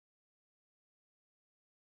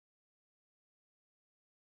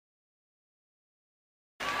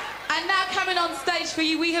on stage for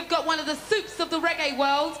you, we have got one of the soups of the reggae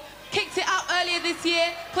world. Kicked it up earlier this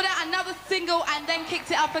year, put out another single, and then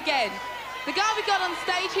kicked it up again. The guy we got on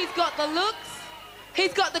stage, he's got the looks,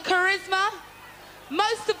 he's got the charisma,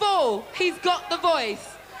 most of all, he's got the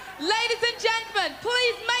voice. Ladies and gentlemen,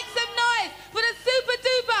 please make some noise for the super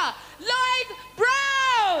duper Lloyd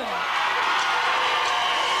Brown!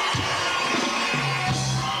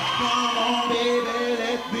 Come on, baby,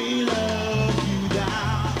 let me love you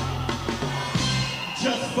down.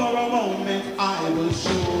 Just for a moment, I will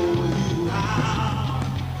show you how.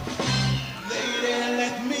 Lady,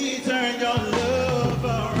 let me turn your love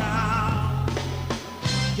around.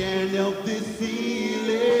 Can't help this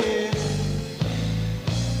feeling.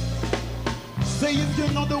 Say if you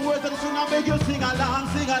know the words and soon I beg you sing along,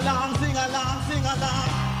 sing along, sing along, sing along.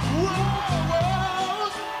 Whoa, whoa,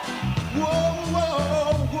 whoa,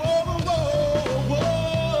 whoa, whoa, whoa,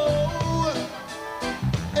 whoa.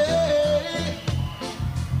 Hey.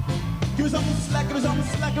 Give me some slack, give me some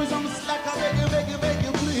slack, give me some slack. I beg you, beg you, beg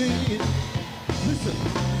you, please. Listen,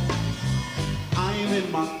 I'm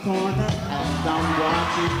in my corner and I'm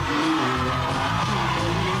watching you.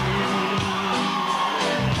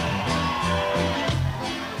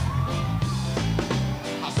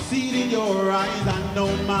 See it in your eyes, I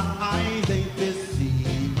know my eyes ain't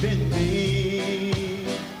deceiving me.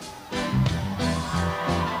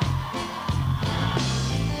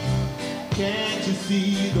 Can't you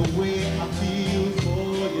see the way I feel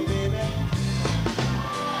for you, baby?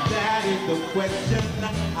 That is the question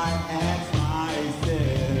I ask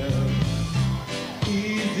myself.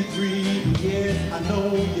 Is it real? Yes, I know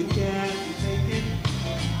you can't take it.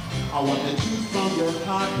 I want the truth from your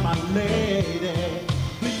heart, my lady.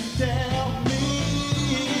 Please tell me,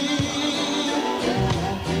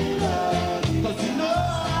 'cause you know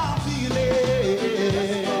I feel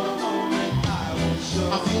it.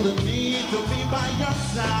 I feel the need to be by your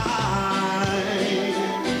side.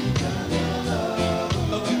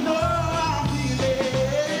 Don't you know I feel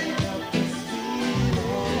it?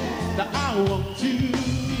 That I want you,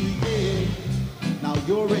 yeah. Now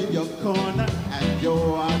you're in your corner and you're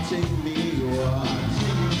watching me,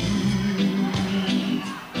 watching you.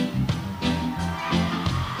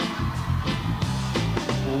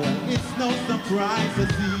 It's no surprise to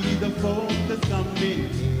see the focus coming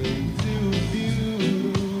into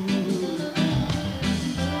view.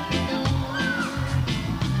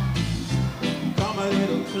 Come a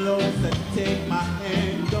little closer, take my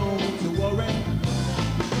hand, don't worry.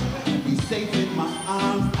 Be safe in my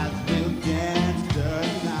arms as we'll dance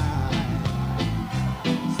tonight.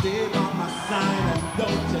 Stay by my side and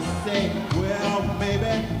don't just say, well,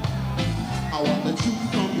 maybe. I want the truth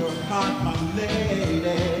from your heart, my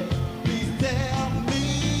lady. Please tell me,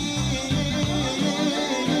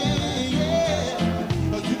 yeah.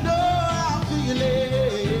 'Cause you know I feel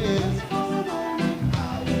it.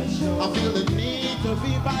 I feel the need to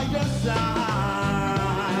be by your side.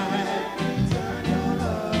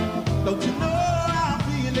 Don't you know I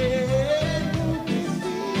feel it?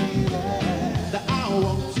 That I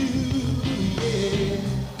want you, yeah.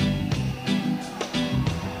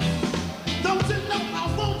 Don't you know I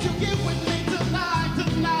want you here with me tonight,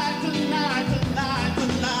 tonight, tonight, tonight,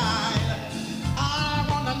 tonight. I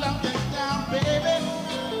wanna love you down, baby.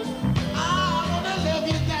 I wanna love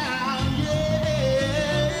you down,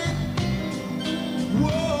 yeah.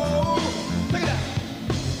 Whoa, look at that.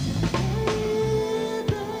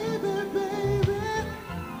 Baby, baby,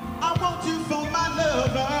 I want you for my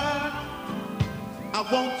lover. I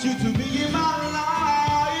want you to be in my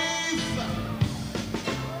life.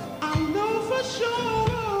 I know for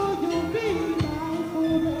sure you'll be mine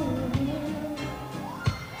forever.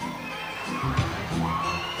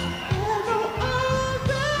 And no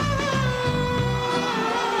other.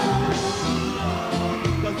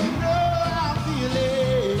 'Cause you know I feel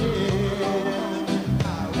it.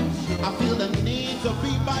 I feel the need to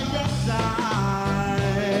be by your side.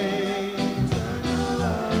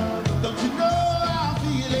 Don't you know I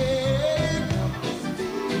feel it?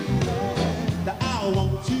 That I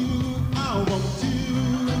want you, I want you.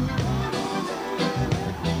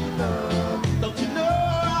 Don't you know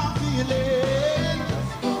I feel it?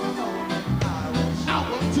 I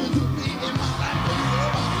want you to be in my life.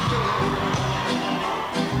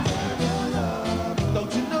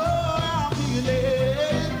 Don't you know I feel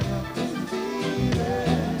it?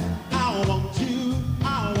 I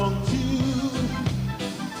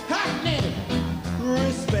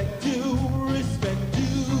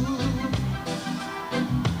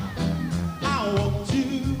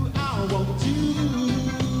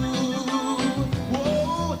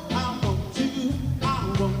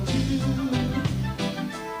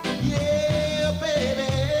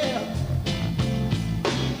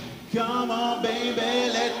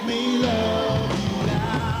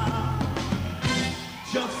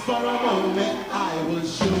for a moment, I will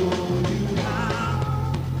show you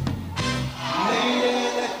how. Lady,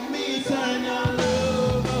 let me turn your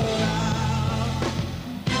love around.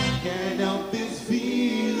 Can't help this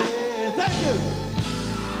feeling. Thank you.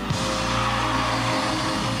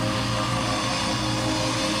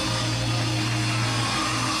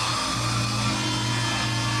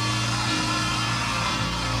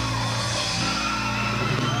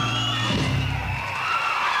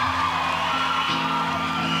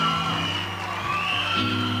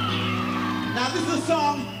 Now this is a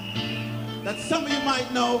song that some of you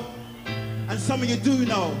might know and some of you do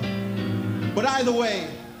know, but either way,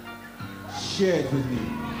 share it with me.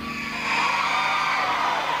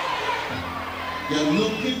 You're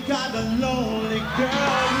looking kinda lonely,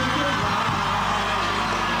 girl, you can find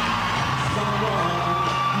someone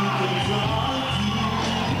you can talk to.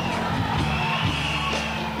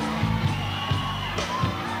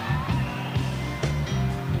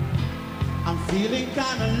 I'm feeling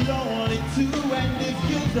kinda lonely too, and if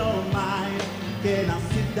you don't mind, can I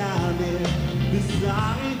sit down here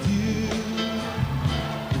beside you?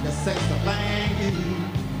 The sex of banging.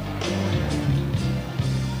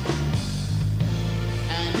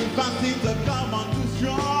 And if I seem to come on too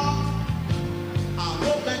strong, I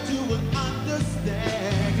hope that you will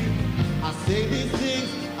understand. I say these things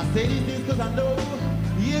cause I know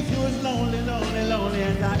if you're as lonely, lonely, lonely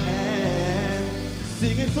as I am,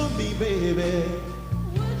 sing it for me, baby.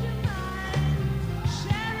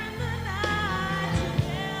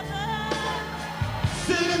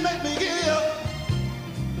 Make me get up.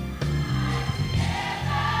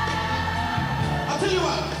 I'll tell you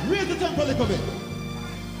what, raise the tempo a little bit.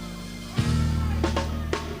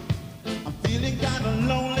 I'm feeling kind of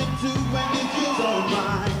lonely too, and if you don't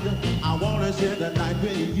mind, I want to share the night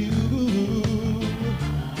with you.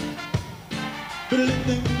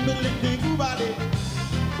 Body.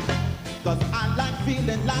 Cause I like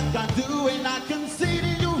feeling like I do, and I can see it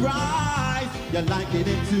in your eyes. You're liking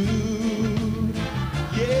it too.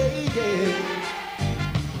 Yeah, yeah.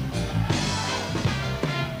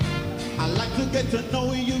 I like to get to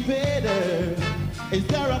know you better. Is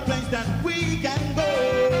there a place that we can go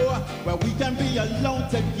where we can be alone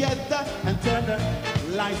together and turn the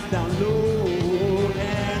lights down low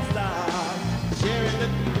and start sharing the...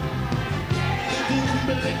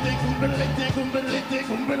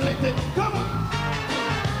 Come on!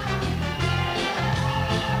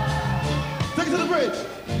 Take it to the bridge.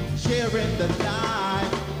 Sharing the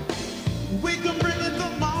night. We can bring it the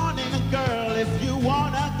morning, girl, if you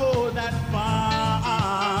wanna go that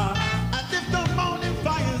far. And if the morning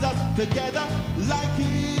finds us together, like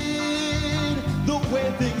it, the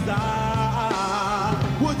way things are,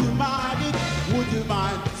 would you mind it? Would you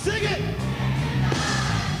mind? Sing it!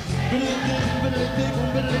 Two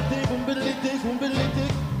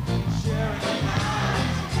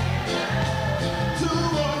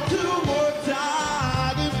more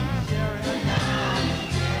times.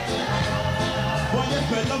 Boy, yes,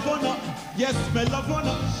 my love on up. Yes, my love on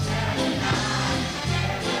up.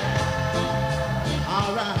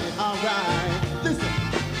 All right. Listen.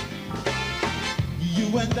 You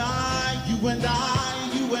and I. You and I,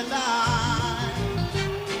 you and I,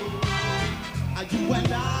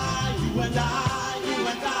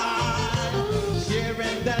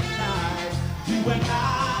 sharing that night. You and I,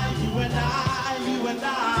 you and I, you and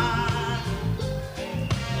I,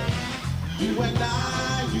 you and I,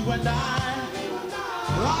 you and I,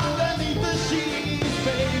 underneath the sheets,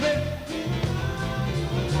 baby.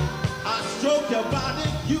 I stroke your body,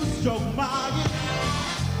 you stroke mine.